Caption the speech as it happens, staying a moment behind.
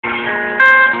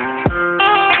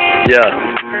Yeah.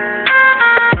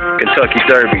 Kentucky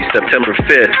Derby, September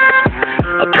 5th.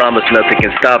 I promise nothing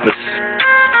can stop us.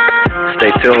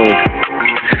 Stay tuned.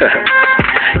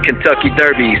 Kentucky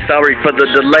Derby, sorry for the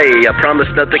delay. I promise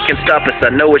nothing can stop us.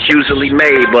 I know it's usually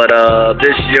May, but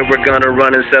this year we're gonna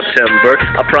run in September.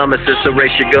 I promise it's a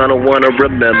race you're gonna wanna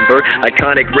remember.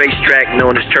 Iconic racetrack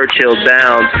known as Churchill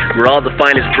Downs, where all the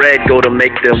finest bred go to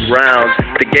make them rounds.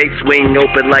 The gates swing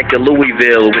open like a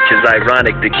Louisville, which is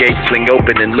ironic. The gates swing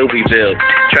open in Louisville.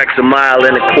 Track's a mile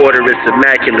and a quarter, it's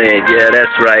immaculate. Yeah,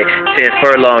 that's right. 10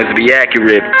 furlongs to be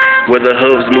accurate. Where the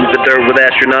hooves move the dirt with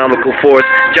astronomical force.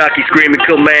 Jockeys screaming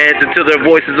commands until their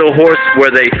voices are hoarse.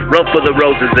 Where they run for the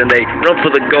roses and they run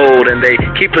for the gold, and they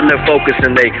keeping their focus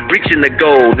and they reaching the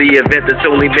goal. The event that's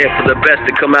only meant for the best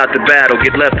to come out to battle,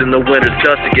 get left in the winter's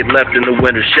dust to get left in the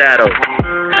winter's shadow.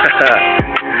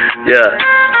 Yeah,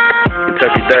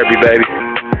 Kentucky Derby, baby.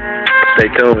 Stay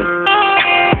tuned.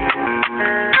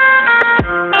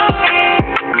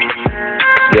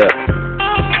 Yeah.